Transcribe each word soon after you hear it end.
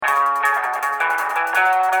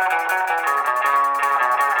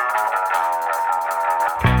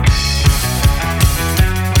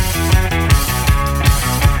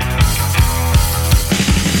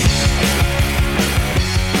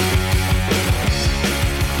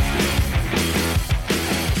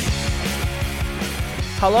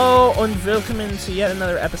Hallo und willkommen to yet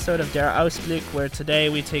another episode of Der Ausblick, where today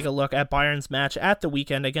we take a look at Bayern's match at the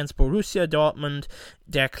weekend against Borussia Dortmund,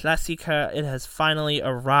 Der Klassiker. It has finally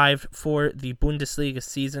arrived for the Bundesliga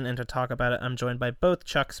season, and to talk about it, I'm joined by both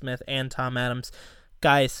Chuck Smith and Tom Adams.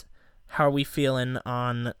 Guys, how are we feeling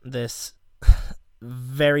on this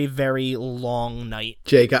very, very long night?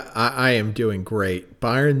 Jake, I am doing great.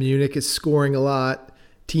 Bayern Munich is scoring a lot.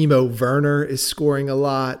 Timo Werner is scoring a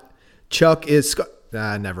lot. Chuck is...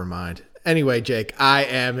 never mind. Anyway, Jake, I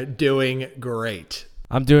am doing great.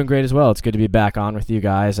 I'm doing great as well. It's good to be back on with you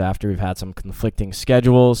guys after we've had some conflicting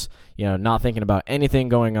schedules. You know, not thinking about anything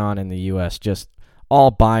going on in the U.S., just all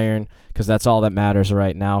Bayern, because that's all that matters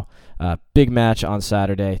right now. Big match on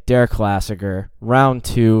Saturday. Der Klassiker, round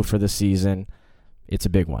 2 for the season. It's a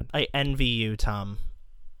big one. I envy you, Tom.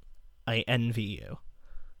 I envy you.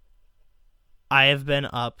 I have been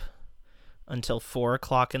up until 4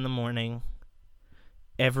 o'clock in the morning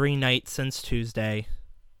every night since Tuesday.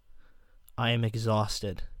 I am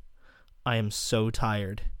exhausted. I am so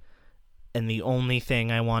tired. And the only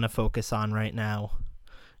thing I want to focus on right now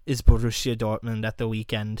is Borussia Dortmund at the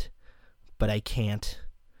weekend. But I can't.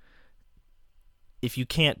 If you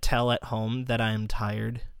can't tell at home that I am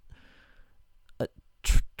tired,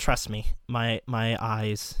 trust me, my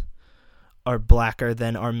eyes are blacker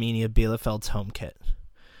than Arminia Bielefeld's home kit.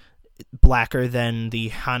 Blacker than the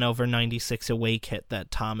Hanover 96 away kit that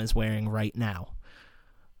Tom is wearing right now.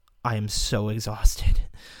 I am so exhausted.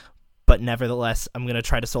 But nevertheless, I'm going to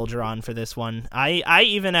try to soldier on for this one. I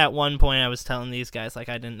even at one point, I was telling these guys, like,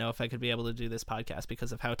 I didn't know if I could be able to do this podcast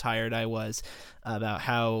because of how tired I was, about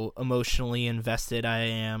how emotionally invested I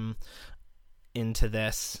am into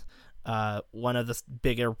this. One of the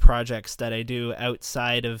bigger projects that I do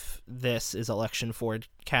outside of this is election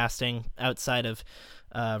forecasting. Outside of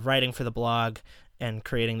writing for the blog and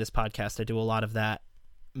creating this podcast, I do a lot of that,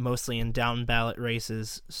 mostly in down ballot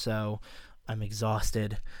races, so I'm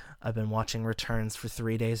exhausted. I've been watching returns for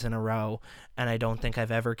 3 days in a row, and I don't think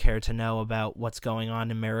I've ever cared to know about what's going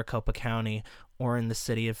on in Maricopa County or in the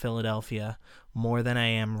city of Philadelphia more than I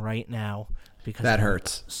am right now, because that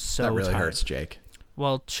hurts. So that really tired. hurts, Jake.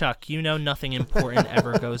 Well, Chuck, you know nothing important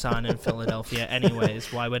ever goes on in Philadelphia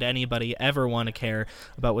anyways. Why would anybody ever want to care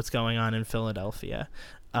about what's going on in Philadelphia?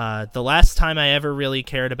 The last time I ever really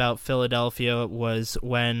cared about Philadelphia was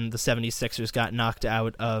when the 76ers got knocked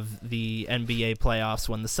out of the NBA playoffs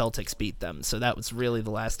when the Celtics beat them. So that was really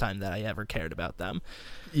the last time that I ever cared about them.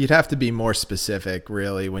 You'd have to be more specific,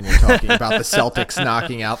 really, when you're talking about the Celtics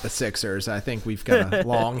knocking out the Sixers. I think we've got a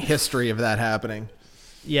long history of that happening.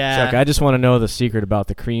 Yeah. Chuck, I just want to know the secret about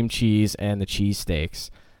the cream cheese and the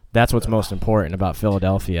cheesesteaks. That's what's most important about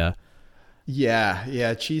Philadelphia. Yeah,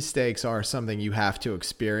 cheesesteaks are something you have to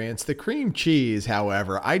experience. The cream cheese,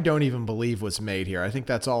 however, I don't even believe was made here. I think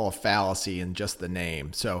that's all a fallacy in just the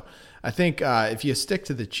name. So I think if you stick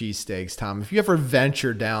to the cheesesteaks, Tom, if you ever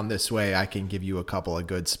venture down this way, I can give you a couple of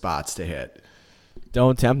good spots to hit.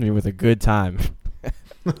 Don't tempt me with a good time.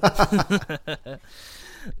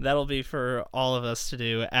 That'll be for all of us to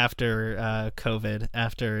do after COVID,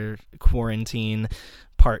 after quarantine,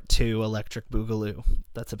 part 2, Electric Boogaloo.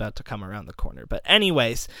 That's about to come around the corner. But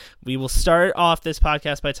anyways, we will start off this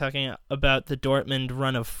podcast by talking about the Dortmund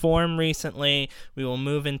run of form recently. We will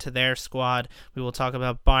move into their squad. We will talk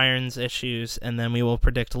about Bayern's issues, and then we will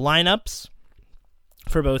predict lineups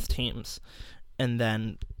for both teams, and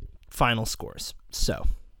then final scores. So,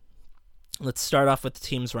 let's start off with the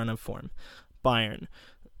team's run of form. Bayern,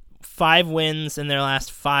 5 wins in their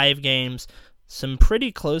last 5 games. Some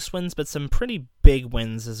pretty close wins, but some pretty big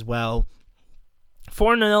wins as well.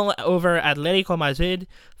 4-0 over Atletico Madrid,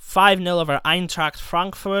 5-0 over Eintracht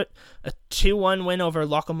Frankfurt, a 2-1 win over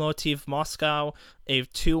Lokomotiv Moscow, a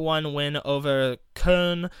 2-1 win over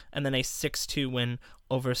Köln, and then a 6-2 win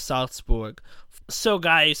over Salzburg. So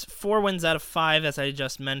guys, 4 wins out of 5, as I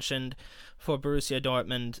just mentioned, for Borussia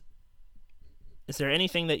Dortmund. Is there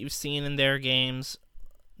anything that you've seen in their games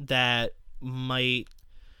that might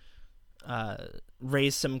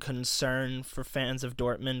raise some concern for fans of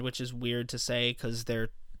Dortmund, which is weird to say because they're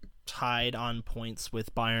tied on points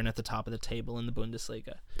with Bayern at the top of the table in the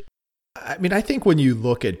Bundesliga? I mean, I think when you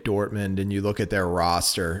look at Dortmund and you look at their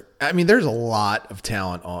roster, I mean, there's a lot of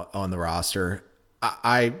talent on the roster.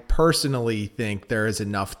 I personally think there is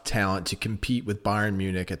enough talent to compete with Bayern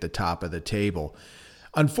Munich at the top of the table.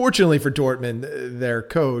 Unfortunately for Dortmund, their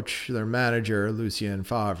coach, their manager, Lucien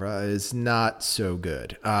Favre, is not so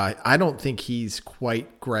good. I don't think he's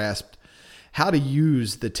quite grasped how to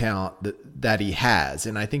use the talent that he has.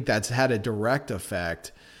 And I think that's had a direct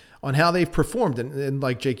effect on how they've performed. And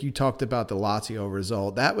like Jake, you talked about the Lazio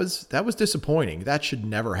result. That was disappointing. That should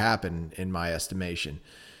never happen in my estimation.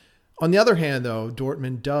 On the other hand, though,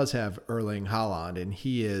 Dortmund does have Erling Haaland, and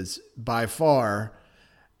he is by far,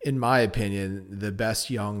 in my opinion, the best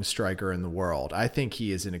young striker in the world. I think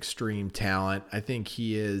he is an extreme talent. I think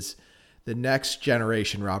he is the next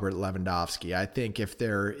generation Robert Lewandowski. I think if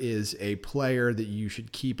there is a player that you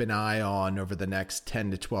should keep an eye on over the next 10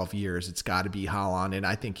 to 12 years, it's got to be Haaland, and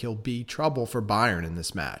I think he'll be trouble for Bayern in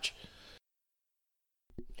this match.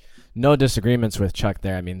 No disagreements with Chuck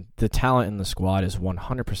there. I mean, the talent in the squad is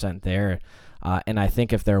 100% there. And I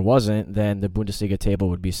think if there wasn't, then the Bundesliga table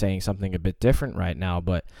would be saying something a bit different right now.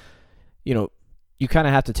 But, you kind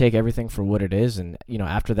of have to take everything for what it is. And,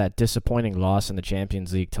 after that disappointing loss in the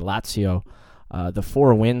Champions League to Lazio, the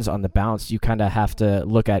 4 wins on the bounce, you kind of have to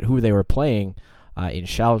look at who they were playing in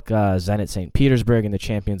Schalke, Zenit St. Petersburg in the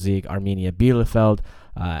Champions League, Arminia Bielefeld,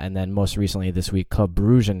 and then most recently this week, Club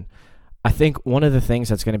Brugge. And I think one of the things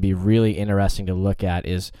that's going to be really interesting to look at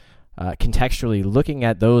is contextually looking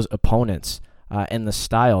at those opponents and the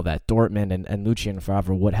style that Dortmund and Lucien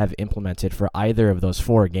Favre would have implemented for either of those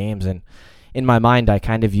 4 games. And in my mind, I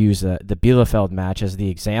kind of use the Bielefeld match as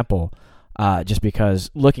the example, just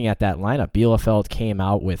because looking at that lineup, Bielefeld came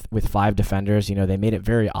out with 5 defenders. They made it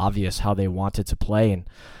very obvious how they wanted to play. And,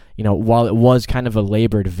 while it was kind of a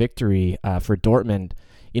labored victory for Dortmund,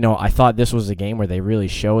 I thought this was a game where they really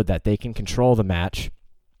showed that they can control the match,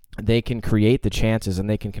 they can create the chances, and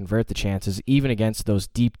they can convert the chances, even against those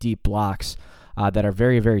deep, deep blocks that are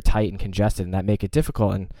very, very tight and congested and that make it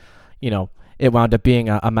difficult. And, it wound up being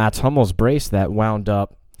a Mats Hummels brace that wound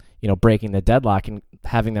up, breaking the deadlock and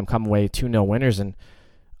having them come away 2-0 winners. And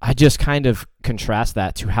I just kind of contrast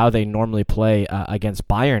that to how they normally play against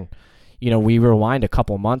Bayern. We rewind a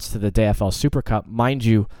couple months to the DFL Super Cup. Mind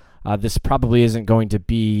you, this probably isn't going to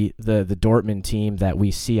be the Dortmund team that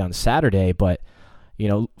we see on Saturday, but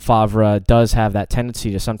Favre does have that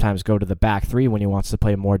tendency to sometimes go to the back 3 when he wants to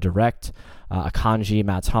play more direct. Akanji,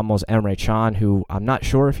 Mats Hummels, Emre Can, who I'm not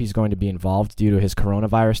sure if he's going to be involved due to his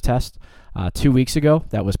coronavirus test 2 weeks ago.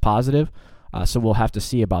 That was positive, so we'll have to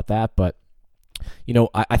see about that. But,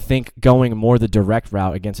 I think going more the direct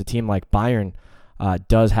route against a team like Bayern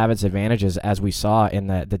does have its advantages, as we saw in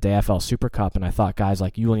the DFL Super Cup. And I thought guys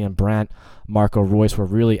like Julian Brandt, Marco Reus were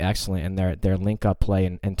really excellent in their link-up play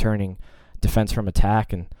and turning defense from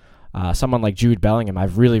attack. And someone like Jude Bellingham,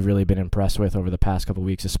 I've really, really been impressed with over the past couple of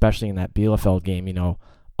weeks, especially in that Bielefeld game.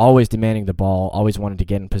 Always demanding the ball, always wanted to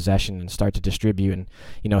get in possession and start to distribute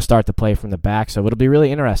and, start the play from the back. So it'll be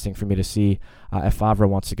really interesting for me to see if Favre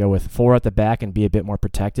wants to go with 4 at the back and be a bit more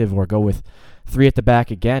protective, or go with 3 at the back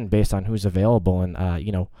again based on who's available and,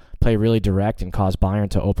 play really direct and cause Bayern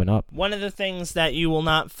to open up. One of the things that you will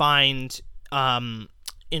not find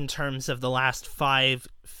in terms of the last 5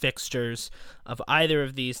 fixtures of either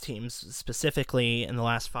of these teams, specifically in the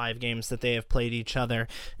last 5 games that they have played each other,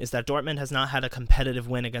 is that Dortmund has not had a competitive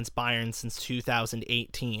win against Bayern since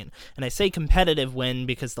 2018. And I say competitive win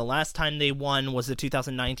because the last time they won was the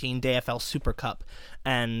 2019 DFL Super Cup,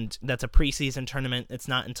 and that's a preseason tournament. It's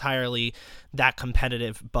not entirely that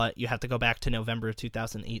competitive, but you have to go back to November of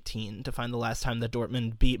 2018 to find the last time that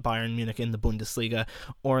Dortmund beat Bayern Munich in the Bundesliga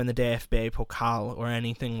or in the DFB Pokal or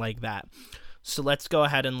anything like that. So let's go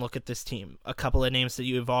ahead and look at this team. A couple of names that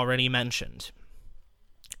you have already mentioned.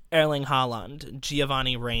 Erling Haaland,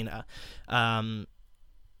 Giovanni Reyna,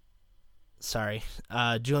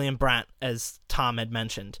 Julian Brandt, as Tom had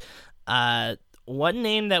mentioned. One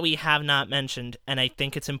name that we have not mentioned, and I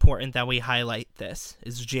think it's important that we highlight this,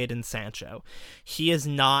 is Jadon Sancho. He has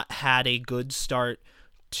not had a good start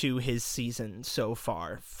to his season so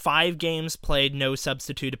far. 5 games played, no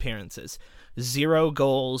substitute appearances. 0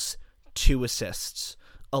 goals, 2 assists,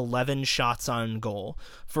 11 shots on goal.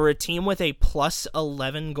 For a team with a plus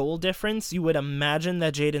 11 goal difference, you would imagine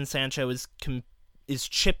that Jadon Sancho is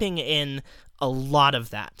chipping in a lot of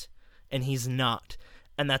that, and he's not.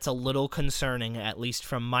 And that's a little concerning, at least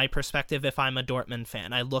from my perspective, if I'm a Dortmund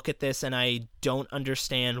fan. I look at this and I don't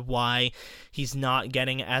understand why he's not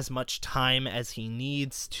getting as much time as he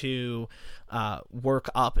needs to work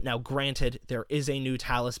up. Now, granted, there is a new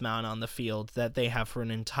talisman on the field that they have for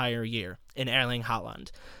an entire year in Erling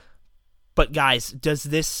Haaland. But guys, does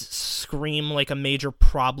this scream like a major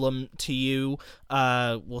problem to you?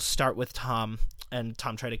 We'll start with Tom. And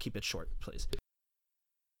Tom, try to keep it short, please.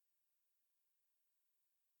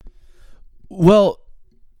 Well,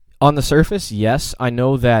 on the surface, yes. I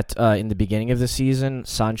know that in the beginning of the season,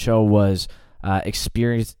 Sancho was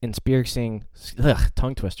experiencing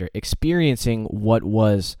what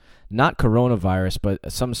was not coronavirus,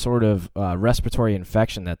 but some sort of respiratory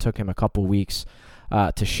infection that took him a couple weeks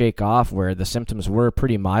to shake off, where the symptoms were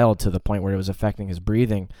pretty mild to the point where it was affecting his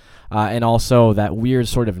breathing, and also that weird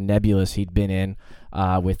sort of nebulous he'd been in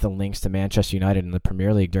with the links to Manchester United in the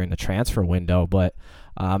Premier League during the transfer window. But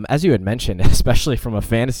as you had mentioned, especially from a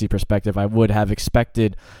fantasy perspective, I would have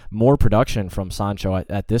expected more production from Sancho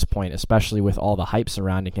at this point, especially with all the hype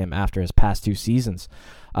surrounding him after his past 2 seasons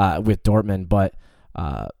with Dortmund. But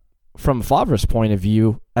from Favre's point of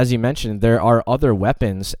view, as you mentioned, there are other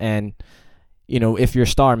weapons, and if your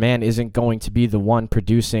star man isn't going to be the one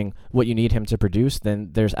producing what you need him to produce,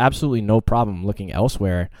 then there's absolutely no problem looking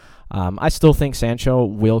elsewhere. I still think Sancho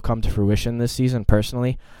will come to fruition this season,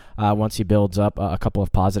 personally, once he builds up a couple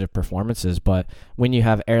of positive performances. But when you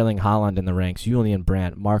have Erling Haaland in the ranks, Julian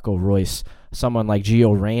Brandt, Marco Reus, someone like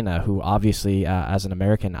Gio Reyna, who obviously, as an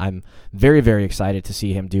American, I'm very, very excited to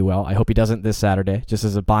see him do well. I hope he doesn't this Saturday, just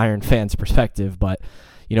as a Bayern fan's perspective. But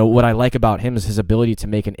what I like about him is his ability to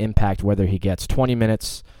make an impact, whether he gets 20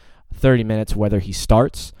 minutes, 30 minutes, whether he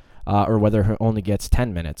starts, or whether he only gets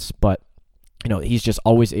 10 minutes. But he's just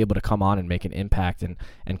always able to come on and make an impact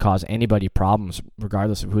and cause anybody problems,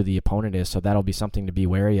 regardless of who the opponent is. So that'll be something to be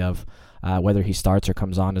wary of, whether he starts or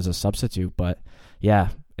comes on as a substitute. But yeah,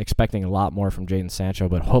 expecting a lot more from Jadon Sancho,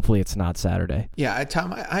 but hopefully it's not Saturday. Yeah,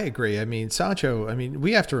 Tom, I agree. Sancho,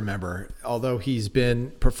 we have to remember, although he's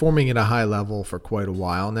been performing at a high level for quite a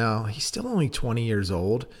while now, he's still only 20 years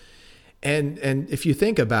old. And if you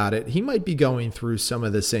think about it, he might be going through some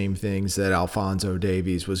of the same things that Alphonso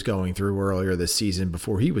Davies was going through earlier this season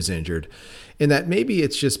before he was injured, in that maybe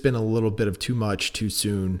it's just been a little bit of too much too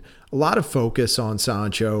soon. A lot of focus on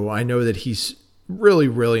Sancho. I know that he's really,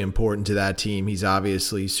 really important to that team. He's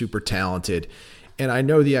obviously super talented. And I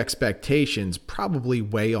know the expectations probably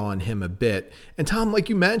weigh on him a bit. And Tom, like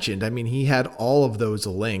you mentioned, he had all of those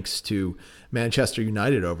links to Manchester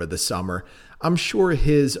United over the summer. I'm sure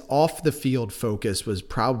his off-the-field focus was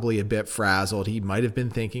probably a bit frazzled. He might have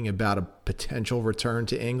been thinking about a potential return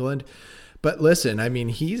to England. But listen,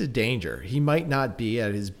 he's a danger. He might not be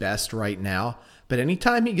at his best right now, but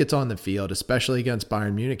anytime he gets on the field, especially against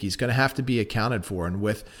Bayern Munich, he's going to have to be accounted for. And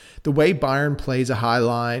with the way Bayern plays a high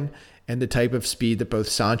line and the type of speed that both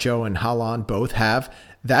Sancho and Haaland both have,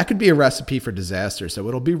 that could be a recipe for disaster. So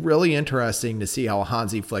it'll be really interesting to see how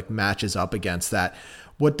Hansi Flick matches up against that.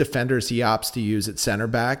 What defenders he opts to use at center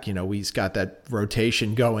back. He's got that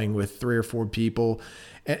rotation going with 3 or 4 people,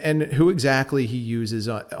 and who exactly he uses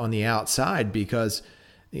on the outside, because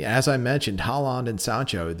as I mentioned, Haaland and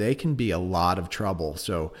Sancho, they can be a lot of trouble.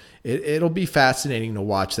 So it'll be fascinating to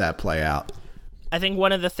watch that play out. I think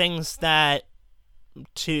one of the things that,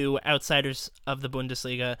 to outsiders of the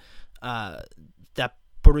Bundesliga, that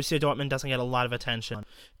Borussia Dortmund doesn't get a lot of attention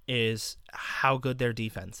is how good their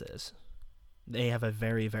defense is. They have a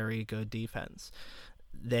very, very good defense.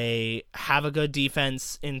 They have a good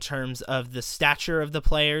defense in terms of the stature of the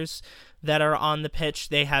players that are on the pitch.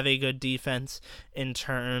 They have a good defense in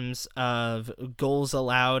terms of goals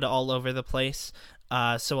allowed all over the place.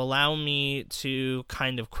 So allow me to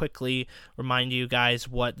kind of quickly remind you guys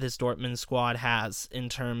what this Dortmund squad has in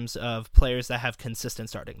terms of players that have consistent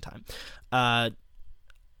starting time.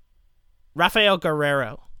 Rafael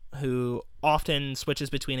Guerreiro, who often switches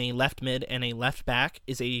between a left mid and a left back,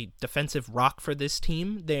 is a defensive rock for this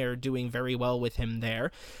team. They're doing very well with him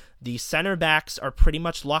there. The center backs are pretty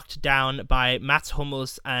much locked down by Mats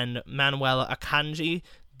Hummels and Manuel Akanji.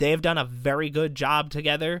 They've done a very good job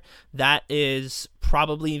together. That is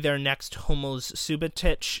probably their next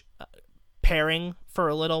Hummels-Subotic pairing for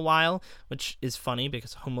a little while, which is funny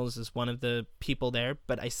because Hummels is one of the people there,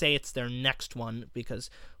 but I say it's their next one because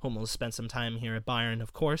Hummels spent some time here at Bayern,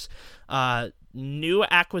 of course. New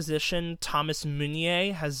acquisition, Thomas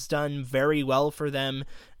Meunier, has done very well for them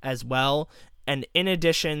as well. And in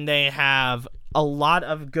addition, they have a lot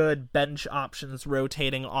of good bench options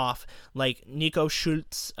rotating off, like Nico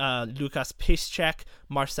Schulz, Lukas Piszczek,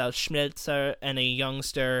 Marcel Schmelzer, and a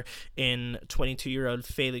youngster in 22-year-old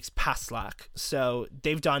Felix Passlack. So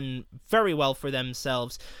they've done very well for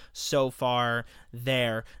themselves so far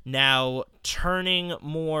there. Now, turning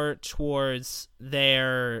more towards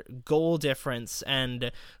their goal difference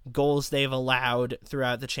and goals they've allowed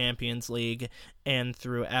throughout the Champions League and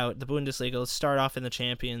throughout the Bundesliga. Let's start off in the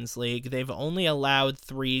Champions League. They've only allowed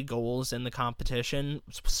 3 goals in the competition,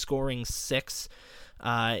 scoring 6.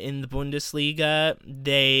 In the Bundesliga,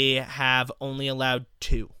 they have only allowed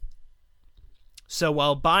 2. So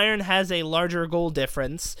while Bayern has a larger goal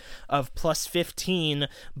difference of plus 15,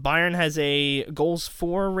 Bayern has a goals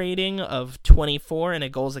for rating of 24 and a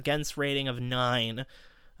goals against rating of 9.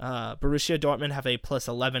 Borussia Dortmund have a plus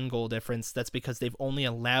 11 goal difference. That's because they've only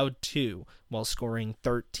allowed 2 while scoring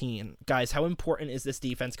 13. Guys, how important is this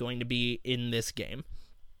defense going to be in this game?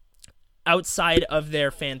 Outside of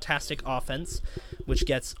their fantastic offense, which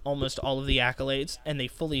gets almost all of the accolades, and they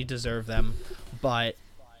fully deserve them, but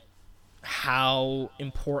how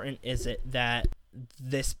important is it that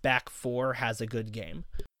this back four has a good game?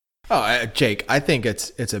 Oh, Jake, I think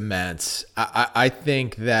it's immense. I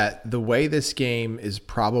think that the way this game is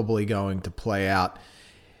probably going to play out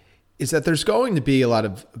is that there's going to be a lot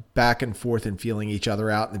of back and forth and feeling each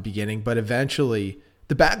other out in the beginning, but eventually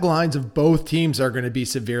the back lines of both teams are going to be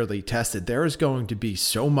severely tested. There is going to be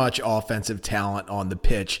so much offensive talent on the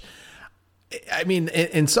pitch. I mean,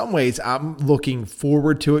 in some ways, I'm looking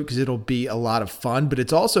forward to it because it'll be a lot of fun, but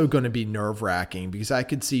it's also going to be nerve-wracking because I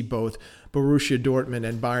could see both Borussia Dortmund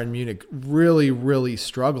and Bayern Munich really, really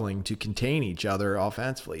struggling to contain each other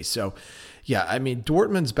offensively. So, yeah, I mean,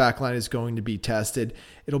 Dortmund's backline is going to be tested.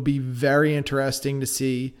 It'll be very interesting to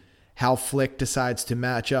see how Flick decides to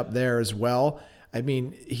match up there as well. I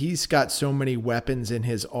mean, he's got so many weapons in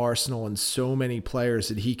his arsenal and so many players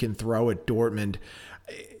that he can throw at Dortmund.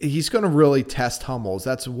 He's going to really test Hummels.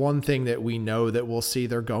 That's one thing that we know that we'll see.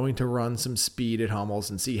 They're going to run some speed at Hummels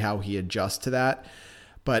and see how he adjusts to that.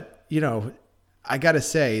 But, you know, I got to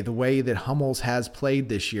say, the way that Hummels has played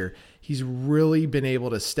this year, he's really been able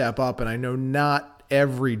to step up. And I know not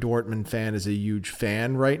every Dortmund fan is a huge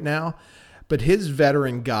fan right now, but his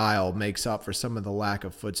veteran guile makes up for some of the lack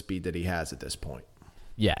of foot speed that he has at this point.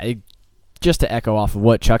 Yeah, just to echo off of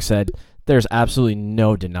what Chuck said, there's absolutely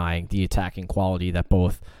no denying the attacking quality that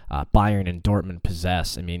both Bayern and Dortmund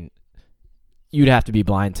possess. I mean, you'd have to be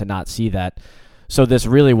blind to not see that. So this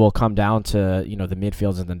really will come down to, you know, the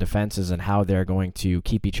midfields and the defenses and how they're going to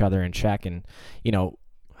keep each other in check and, you know,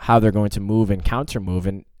 how they're going to move and counter move.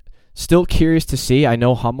 And still curious to see. I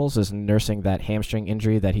know Hummels is nursing that hamstring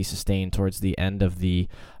injury that he sustained towards the end of the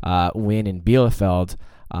win in Bielefeld.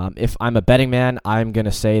 If I'm a betting man, I'm going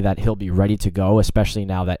to say that he'll be ready to go, especially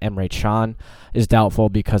now that Emre Can is doubtful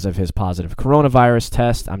because of his positive coronavirus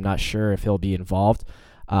test. I'm not sure if he'll be involved.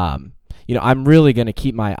 You know, I'm really going to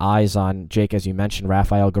keep my eyes on, Jake, as you mentioned,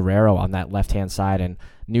 Rafael Guerreiro on that left-hand side and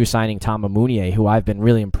new signing Thomas Meunier, who I've been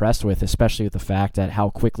really impressed with, especially with the fact that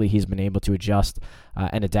how quickly he's been able to adjust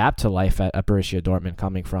and adapt to life at Borussia Dortmund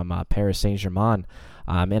coming from Paris Saint-Germain.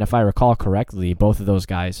 And if I recall correctly, both of those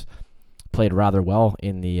guys played rather well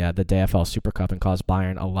in the DFL Super Cup and caused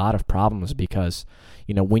Bayern a lot of problems because,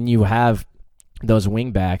 you know, when you have those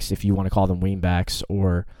wingbacks, if you want to call them wingbacks,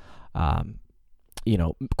 or you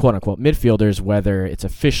know, quote-unquote midfielders, whether it's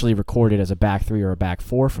officially recorded as a back three or a back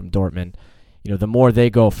four from Dortmund, you know, the more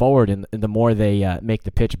they go forward and the more they make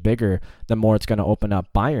the pitch bigger, the more it's going to open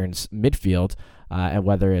up Bayern's midfield, and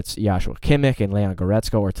whether it's Joshua Kimmich and Leon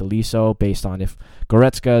Goretzka or Tolisso, based on if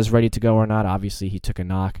Goretzka is ready to go or not. Obviously, he took a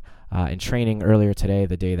knock in training earlier today,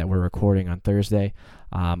 the day that we're recording on Thursday.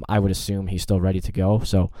 I would assume he's still ready to go.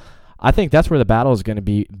 So I think that's where the battle is going to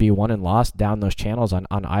be won and lost down those channels on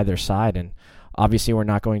either side. And obviously, we're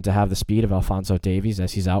not going to have the speed of Alphonso Davies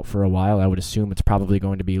as he's out for a while. I would assume it's probably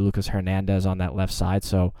going to be Lucas Hernandez on that left side.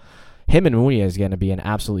 So him and Meunier is going to be an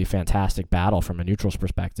absolutely fantastic battle from a neutral's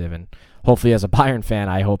perspective. And hopefully, as a Bayern fan,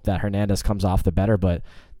 I hope that Hernandez comes off the better. But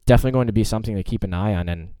definitely going to be something to keep an eye on.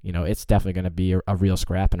 And, you know, it's definitely going to be a real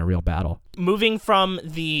scrap and a real battle. Moving from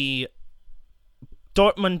the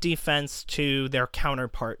Dortmund defense to their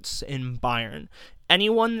counterparts in Bayern.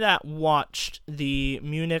 Anyone that watched the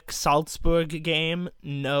Munich-Salzburg game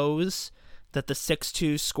knows that the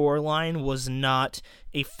 6-2 scoreline was not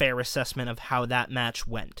a fair assessment of how that match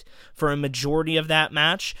went. For a majority of that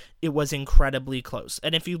match, it was incredibly close.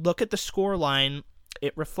 And if you look at the scoreline,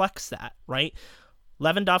 it reflects that, right?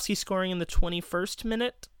 Lewandowski scoring in the 21st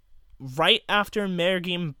minute, right after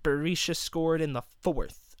Mergim Berisha scored in the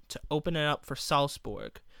 4th to open it up for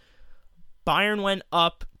Salzburg. Bayern went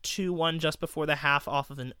up 2-1 just before the half off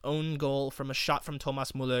of an own goal from a shot from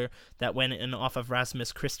Thomas Müller that went in off of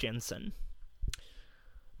Rasmus Christiansen.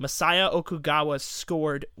 Masaya Okugawa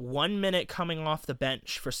scored 1 minute coming off the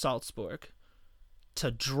bench for Salzburg to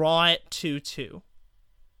draw it 2-2.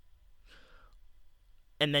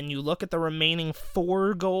 And then you look at the remaining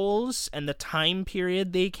 4 goals and the time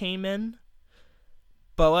period they came in.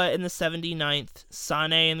 Boa in the 79th,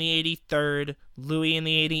 Sané in the 83rd, Louis in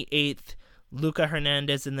the 88th, Luca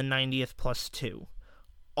Hernandez in the 90th +2.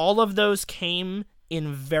 All of those came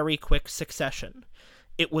in very quick succession.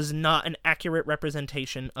 It was not an accurate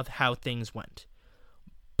representation of how things went.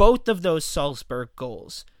 both of those Salzburg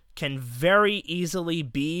goals can very easily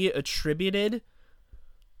be attributed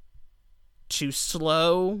to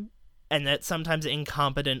slow and that sometimes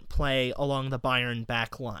incompetent play along the Bayern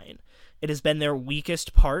back line. It has been their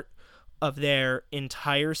weakest part of their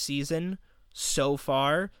entire season so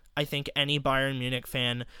far. I think any Bayern Munich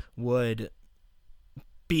fan would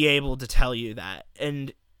be able to tell you that.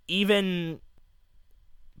 And even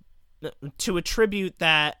to attribute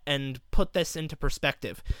that and put this into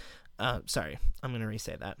perspective. Sorry, I'm going to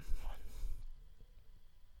re-say that.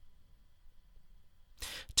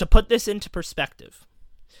 To put this into perspective,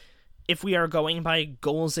 if we are going by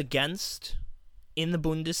goals against in the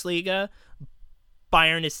Bundesliga,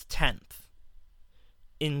 Bayern is 10th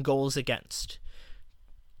in goals against.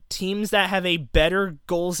 Teams that have a better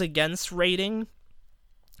goals against rating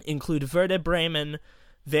include Werder Bremen,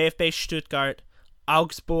 VfB Stuttgart,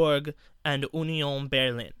 Augsburg, and Union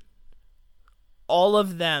Berlin. All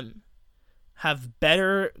of them have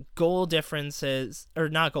better goal differences, or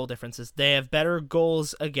not goal differences, they have better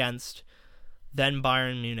goals against than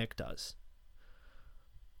Bayern Munich does.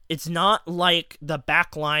 It's not like the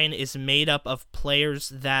back line is made up of players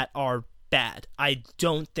that are bad. I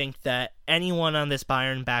don't think that anyone on this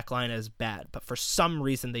Bayern back line is bad, but for some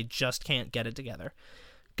reason they just can't get it together.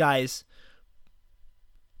 Guys,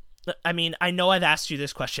 I mean, I know I've asked you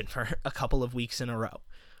this question for a couple of weeks in a row,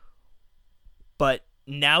 but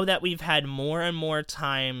now that we've had more and more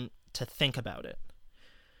time to think about it,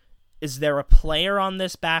 is there a player on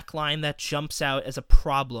this back line that jumps out as a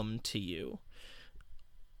problem to you?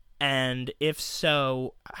 And if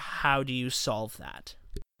so, how do you solve that?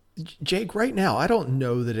 Jake, right now, I don't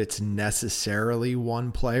know that it's necessarily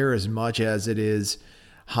one player as much as it is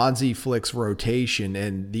Hansi Flick's rotation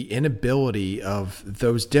and the inability of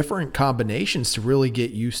those different combinations to really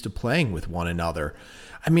get used to playing with one another.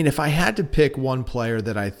 I mean, if I had to pick one player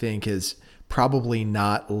that I think has probably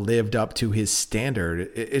not lived up to his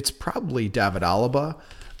standard, it's probably David Alaba.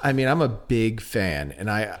 I mean, I'm a big fan, and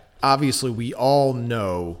obviously we all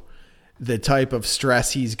know the type of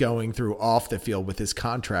stress he's going through off the field with his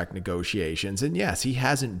contract negotiations. And yes, he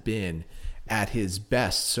hasn't been at his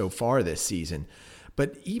best so far this season.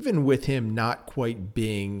 But even with him not quite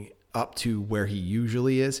being up to where he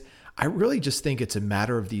usually is, I really just think it's a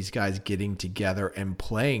matter of these guys getting together and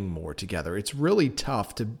playing more together. It's really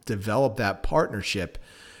tough to develop that partnership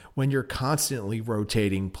when you're constantly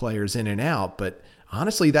rotating players in and out. But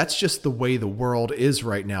honestly, that's just the way the world is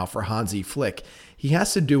right now for Hansi Flick. He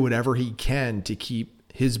has to do whatever he can to keep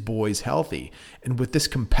his boys healthy. And with this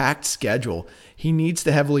compact schedule, he needs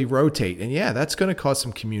to heavily rotate. And yeah, that's going to cause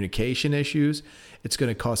some communication issues. It's going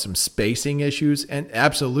to cause some spacing issues and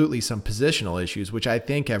absolutely some positional issues, which I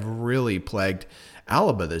think have really plagued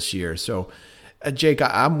Alaba this year. So, Jake,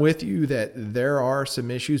 I'm with you that there are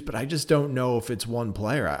some issues, but I just don't know if it's one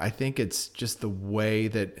player. I think it's just the way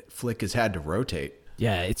that Flick has had to rotate.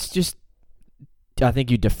 Yeah, it's just, I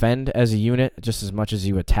think you defend as a unit just as much as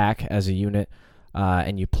you attack as a unit,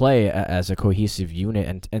 and you play as a cohesive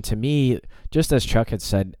unit. And to me, just as Chuck had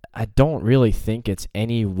said, I don't really think it's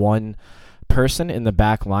any one person in the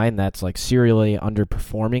back line that's like serially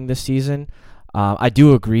underperforming this season. I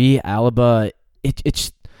do agree, Alaba,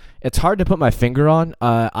 it's hard to put my finger on.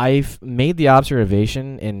 I've made the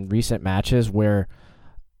observation in recent matches where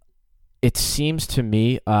it seems to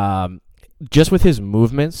me, just with his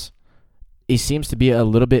movements, he seems to be a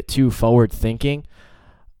little bit too forward thinking.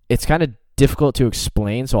 It's kind of difficult to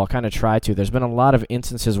explain, so I'll kind of try to. There's been a lot of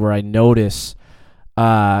instances where I notice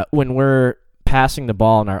when we're passing the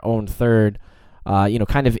ball in our own third,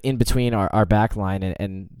 kind of in between our back line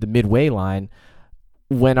and the midway line,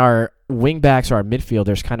 when our wing backs or our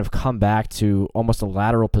midfielders kind of come back to almost a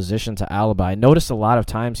lateral position to Alaba, I notice a lot of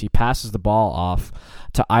times he passes the ball off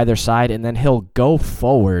to either side, and then he'll go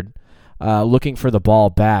forward looking for the ball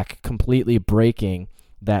back, completely breaking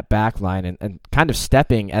that back line and kind of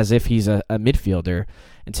stepping as if he's a midfielder.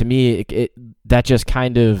 And to me, that just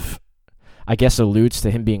kind of, I guess, alludes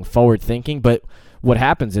to him being forward thinking. But what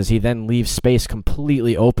happens is he then leaves space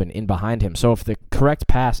completely open in behind him. So if the correct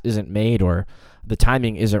pass isn't made or the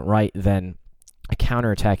timing isn't right, then a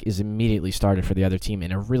counterattack is immediately started for the other team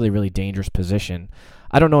in a really, really dangerous position.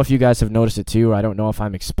 I don't know if you guys have noticed it too. I don't know if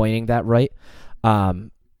I'm explaining that right.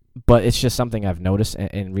 But it's just something I've noticed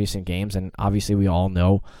in recent games, and obviously we all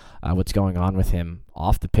know what's going on with him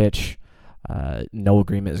off the pitch. No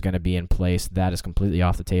agreement is going to be in place. That is completely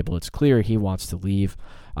off the table. It's clear he wants to leave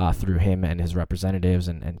through him and his representatives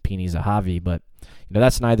and Pini Zahavi, but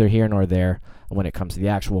that's neither here nor there when it comes to the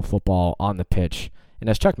actual football on the pitch. And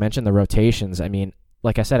as Chuck mentioned, the rotations, I mean,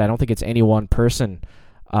 like I said, I don't think it's any one person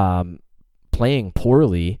playing playing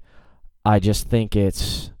poorly. I just think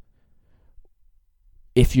if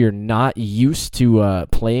you're not used to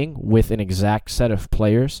playing with an exact set of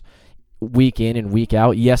players week in and week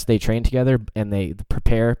out, yes, they train together and they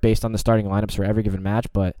prepare based on the starting lineups for every given match,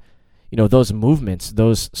 but those movements,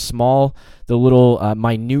 the little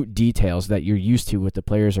minute details that you're used to with the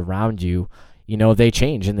players around you, they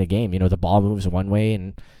change in the game. The ball moves one way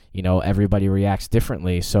and everybody reacts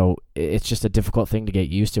differently. So it's just a difficult thing to get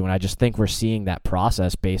used to. And I just think we're seeing that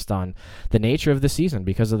process based on the nature of the season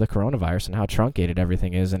because of the coronavirus and how truncated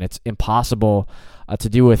everything is. And it's impossible to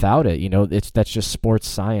do without it. That's just sports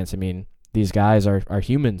science. I mean, these guys are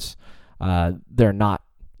humans. They're not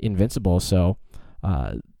invincible. So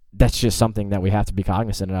that's just something that we have to be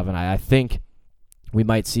cognizant of. And I think we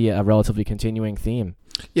might see a relatively continuing theme.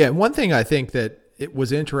 Yeah. One thing I think that it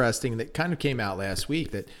was interesting that kind of came out last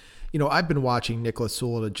week that, I've been watching Niklas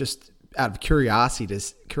Süle just out of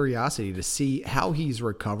curiosity to see how he's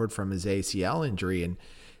recovered from his ACL injury. And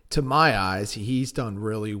to my eyes, he's done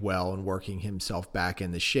really well in working himself back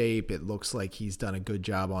into shape. It looks like he's done a good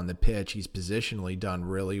job on the pitch. He's positionally done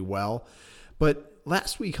really well. But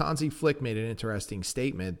last week, Hansi Flick made an interesting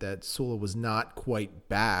statement that Süle was not quite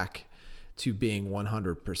back to being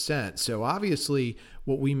 100%. So obviously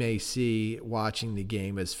what we may see watching the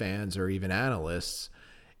game as fans or even analysts,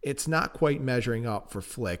 it's not quite measuring up for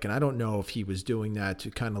Flick. And I don't know if he was doing that to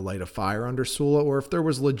kind of light a fire under Süle or if there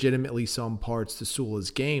was legitimately some parts to Süle's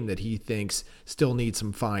game that he thinks still need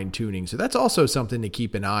some fine tuning. So that's also something to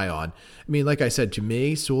keep an eye on. I mean, like I said, to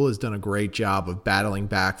me, Süle has done a great job of battling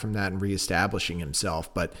back from that and reestablishing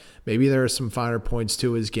himself, but maybe there are some finer points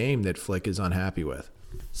to his game that Flick is unhappy with.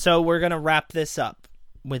 So we're going to wrap this up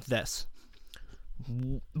with this.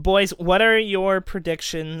 Boys, what are your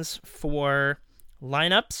predictions for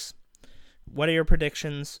lineups? What are your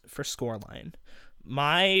predictions for scoreline?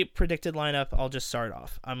 My predicted lineup, I'll just start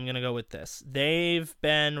off. I'm going to go with this. They've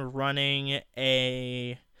been running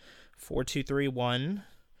a 4-2-3-1.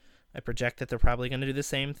 I project that they're probably going to do the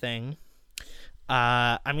same thing.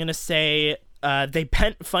 I'm going to say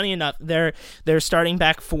funny enough, their starting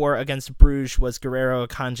back four against Bruges was Guerreiro,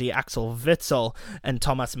 Akanji, Axel Witsel, and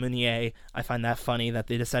Thomas Meunier. I find that funny that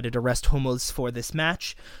they decided to rest Hummels for this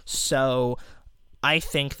match. So I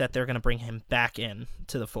think that they're going to bring him back in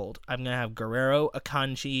to the fold. I'm going to have Guerreiro,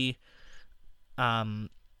 Akanji,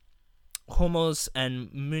 Hummels,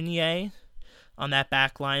 and Meunier on that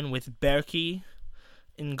back line with Berkey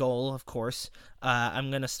in goal, of course. I'm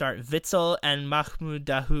going to start Witsel and Mahmoud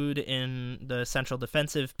Dahoud in the central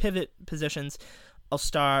defensive pivot positions. I'll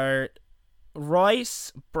start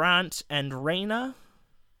Royce, Brandt, and Reina,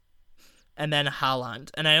 and then Haaland.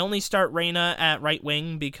 And I only start Reina at right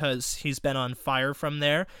wing because he's been on fire from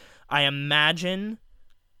there. I imagine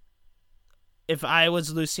if I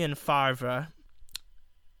was Lucien Favre,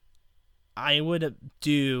 I would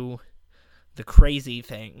do the crazy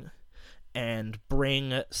thing and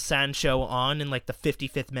bring Sancho on in like the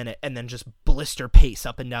 55th minute and then just blister pace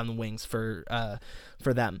up and down the wings for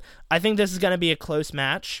them. I think this is going to be a close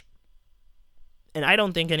match, and I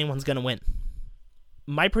don't think anyone's going to win.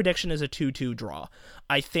 My prediction is a 2-2 draw.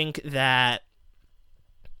 I think that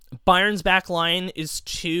Bayern's back line is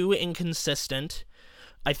too inconsistent.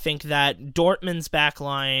 I think that Dortmund's back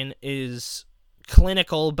line is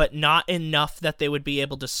clinical, but not enough that they would be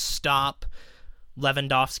able to stop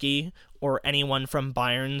Lewandowski or anyone from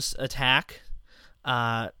Bayern's attack.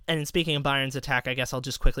 And speaking of Bayern's attack, I guess I'll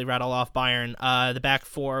just quickly rattle off Bayern. The back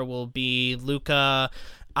four will be Luka,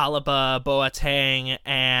 Alaba, Boateng,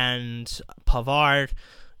 and Pavard.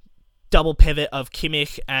 Double pivot of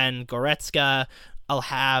Kimmich and Goretzka. I'll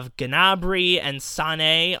have Gnabry and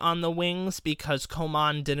Sané on the wings because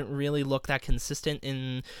Coman didn't really look that consistent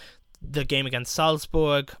in the game against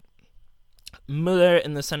Salzburg. Müller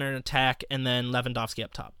in the center attack, and then Lewandowski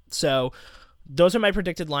up top. So those are my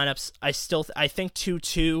predicted lineups. I think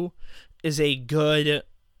 2-2 is a good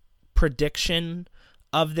prediction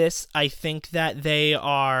of this. I think that they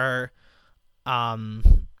are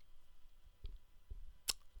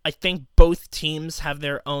I think both teams have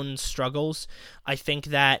their own struggles. I think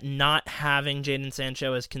that not having Jadon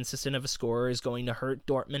Sancho as consistent of a scorer is going to hurt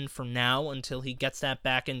Dortmund for now until he gets that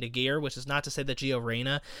back into gear, which is not to say that Gio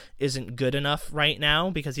Reyna isn't good enough right now,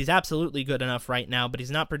 because he's absolutely good enough right now, but he's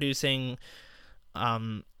not producing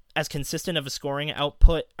as consistent of a scoring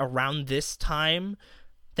output around this time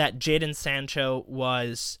that Jadon Sancho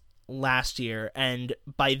was last year, and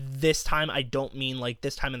by this time I don't mean like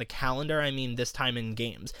this time in the calendar, I mean this time in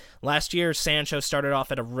games. Last year Sancho started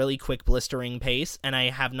off at a really quick blistering pace, and I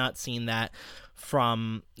have not seen that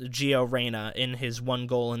from Gio Reyna in his 1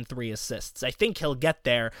 goal and 3 assists. I think he'll get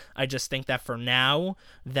there. I just think that for now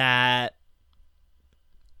that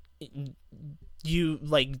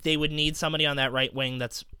they would need somebody on that right wing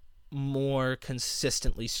that's more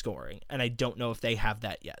consistently scoring, and I don't know if they have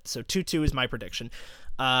that yet. So 2-2 is my prediction.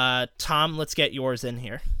 Tom, let's get yours in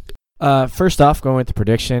here. First off, going with the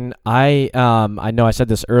prediction, I know I said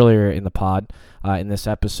this earlier in the pod, in this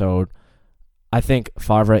episode. I think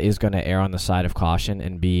Favre is going to err on the side of caution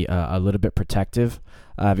and be a little bit protective,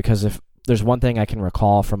 because if there's one thing I can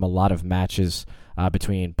recall from a lot of matches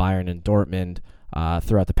between Bayern and Dortmund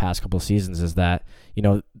throughout the past couple of seasons is that,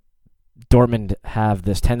 Dortmund have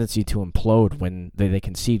this tendency to implode when they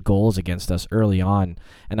concede goals against us early on,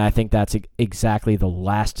 and I think that's exactly the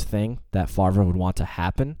last thing that Favre would want to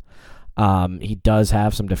happen. He does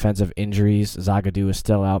have some defensive injuries. Zagadou is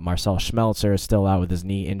still out. Marcel Schmelzer is still out with his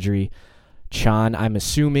knee injury. Can, I'm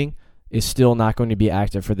assuming, is still not going to be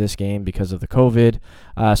active for this game because of the COVID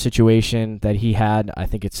situation that he had. I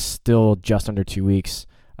think it's still just under 2 weeks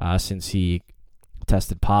since he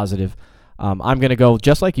tested positive. I'm going to go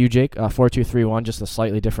just like you, Jake, 4-2-3-1, just a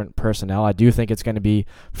slightly different personnel. I do think it's going to be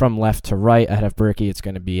from left to right. Ahead of Berkey, it's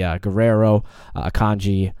going to be Guerrero,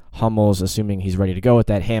 Akanji, Hummels, assuming he's ready to go with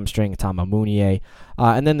that hamstring, Tama Mounier.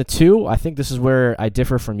 And then the 2, I think this is where I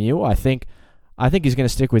differ from you. I think he's going to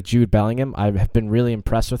stick with Jude Bellingham. I have been really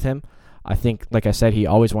impressed with him. I think, like I said, he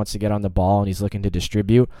always wants to get on the ball and he's looking to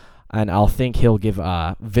distribute. And I'll think he'll give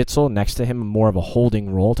Witsel next to him more of a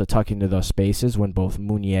holding role to tuck into those spaces when both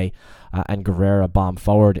Mounier and Guerrero bomb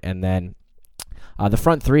forward. And then the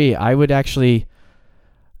front 3, I would actually...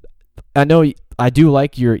 I know I do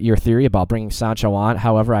like your theory about bringing Sancho on.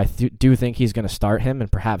 However, I do think he's going to start him and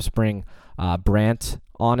perhaps bring Brandt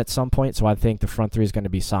on at some point. So I think the front 3 is going to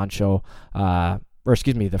be Sancho,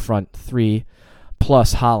 the front 3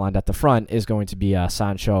 plus Haaland at the front is going to be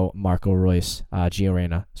Sancho, Marco Reus, Gio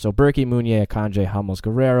Reyna. So Berkey, Mounier, Akanji, Hummels,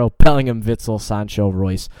 Guerrero, Bellingham, Witsel, Sancho,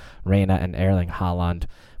 Reus, Reyna, and Erling Haaland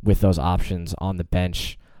with those options on the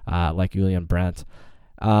bench like Julian Brandt.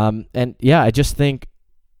 I just think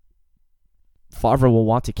Favre will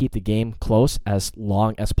want to keep the game close as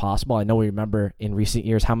long as possible. I know we remember in recent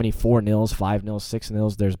years how many 4-0, 5-0,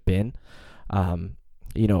 6-0 there's been.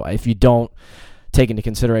 If you don't take into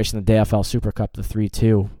consideration the DFL Super Cup, the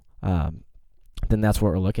 3-2, then that's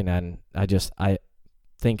what we're looking at. And I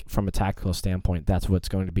think from a tactical standpoint, that's what's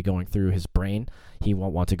going to be going through his brain. He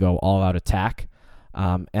won't want to go all-out attack.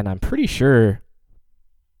 And I'm pretty sure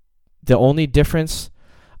the only difference,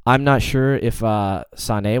 I'm not sure if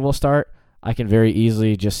Sané will start. I can very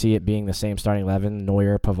easily just see it being the same starting 11,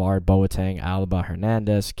 Neuer, Pavard, Boateng, Alaba,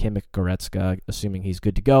 Hernandez, Kimmich, Goretzka, assuming he's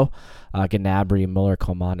good to go, Gnabry, Muller,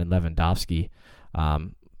 Coman, and Lewandowski.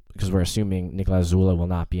 Because we're assuming Niklas Zula will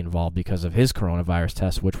not be involved because of his coronavirus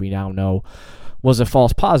test, which we now know was a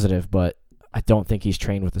false positive, but I don't think he's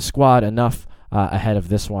trained with the squad enough ahead of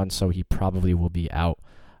this one, so he probably will be out.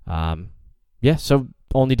 So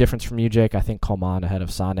only difference from you, Jake, I think Coman ahead of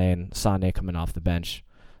Sané, and Sané coming off the bench.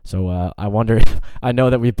 So I wonder if, I know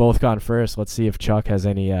that we've both gone first. Let's see if Chuck has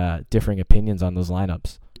any differing opinions on those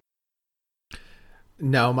lineups.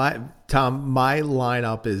 No, my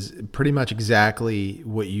lineup is pretty much exactly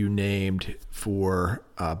what you named for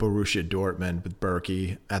Borussia Dortmund, with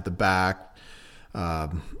Berkey at the back,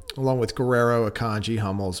 along with Guerrero, Akanji,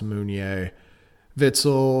 Hummels, Mounier,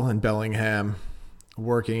 Witsel, and Bellingham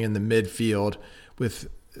working in the midfield, with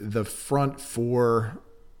the front 4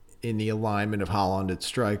 in the alignment of Haaland at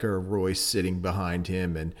striker, Royce sitting behind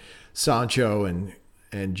him, and Sancho and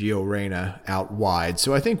Gio Reyna out wide.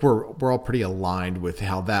 So I think we're all pretty aligned with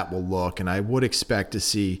how that will look, and I would expect to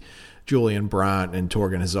see Julian Brandt and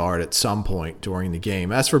Torgan Hazard at some point during the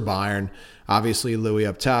game. As for Bayern, obviously Louis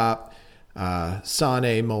up top,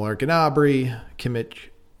 Sané, Muller, Gnabry, Kimmich,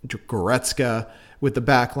 Goretzka, with the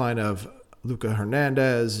backline of Luca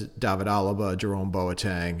Hernandez, David Alaba, Jerome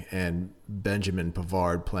Boateng, and Benjamin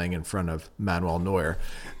Pavard playing in front of Manuel Neuer.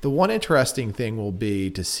 The one interesting thing will be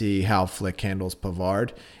to see how Flick handles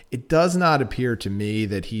Pavard. It does not appear to me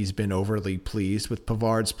that he's been overly pleased with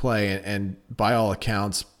Pavard's play, and by all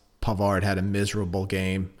accounts, Pavard had a miserable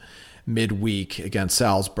game midweek against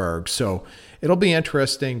Salzburg. So it'll be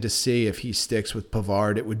interesting to see if he sticks with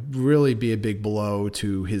Pavard. It would really be a big blow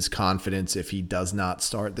to his confidence if he does not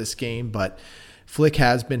start this game, but Flick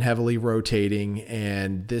has been heavily rotating,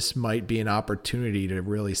 and this might be an opportunity to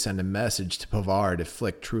really send a message to Pavard if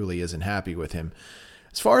Flick truly isn't happy with him.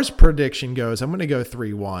 As far as prediction goes, I'm going to go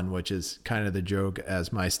 3-1, which is kind of the joke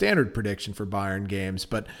as my standard prediction for Bayern games,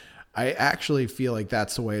 but I actually feel like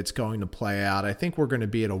that's the way it's going to play out. I think we're going to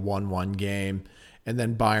be at a 1-1 game, and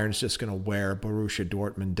then Bayern's just going to wear Borussia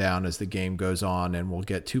Dortmund down as the game goes on, and we'll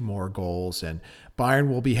get 2 more goals, and Bayern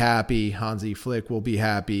will be happy, Hansi Flick will be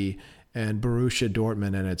happy, and Borussia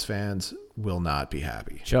Dortmund and its fans will not be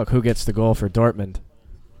happy. Chuck, who gets the goal for Dortmund?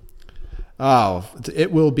 Oh,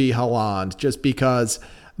 it will be Haaland, just because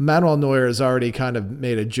Manuel Neuer has already kind of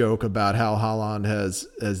made a joke about how Haaland has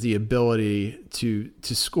the ability to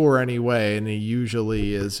score anyway, and he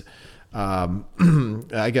usually is,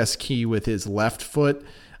 I guess, key with his left foot.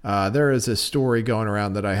 There is a story going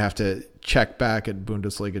around that I have to check back at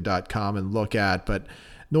Bundesliga.com and look at, but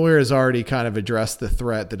Neuer has already kind of addressed the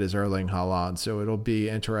threat that is Erling Haaland, so it'll be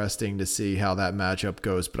interesting to see how that matchup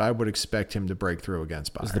goes, but I would expect him to break through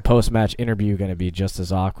against Bayern. Is the post-match interview going to be just as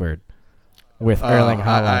awkward with Erling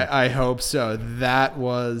Haaland? I hope so. That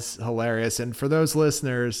was hilarious. And for those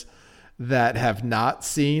listeners that have not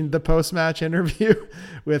seen the post-match interview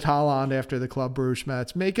with Haaland after the Club Brugge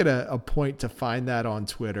match, make it a point to find that on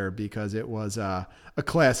Twitter, because it was a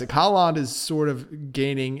classic. Haaland is sort of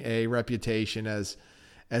gaining a reputation as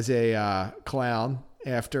a clown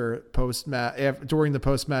after during the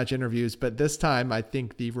post-match interviews, but this time I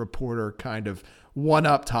think the reporter kind of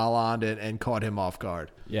one-upped Haaland and caught him off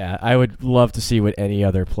guard. Yeah, I would love to see what any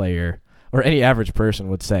other player or any average person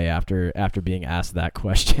would say after being asked that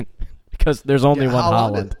question, because there's only one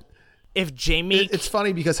Haaland. If Jamie, it's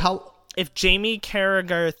funny because if Jamie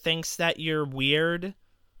Carragher thinks that you're weird,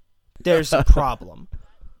 there's a problem.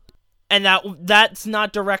 And that's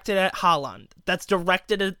not directed at Haaland. That's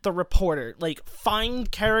directed at the reporter. Like,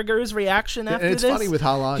 find Carragher's reaction after this. And it's funny with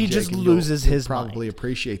Haaland, he just loses his mind. Probably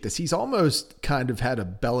appreciate this. He's almost kind of had a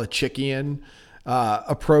Belichickian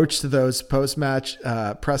approach to those post-match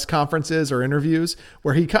press conferences or interviews,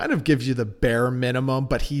 where he kind of gives you the bare minimum,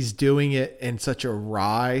 but he's doing it in such a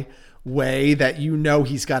wry way that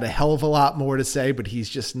he's got a hell of a lot more to say, but he's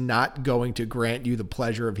just not going to grant you the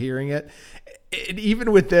pleasure of hearing it. And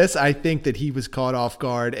even with this, I think that he was caught off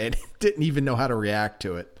guard and didn't even know how to react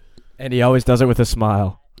to it. And he always does it with a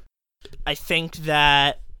smile. I think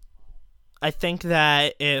that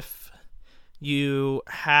if you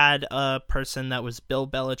had a person that was Bill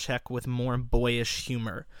Belichick with more boyish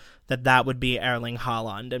humor, that would be Erling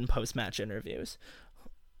Haaland in post-match interviews.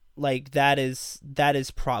 Like, that is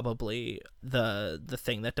probably the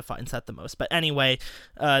thing that defines that the most. But anyway,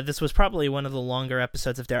 this was probably one of the longer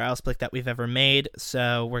episodes of Der Ausblick that we've ever made,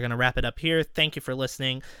 so we're going to wrap it up here. Thank you for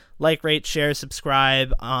listening. Like, rate, share,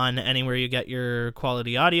 subscribe on anywhere you get your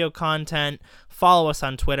quality audio content. Follow us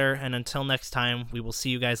on Twitter, and until next time, we will see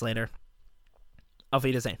you guys later. Auf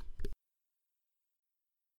Wiedersehen.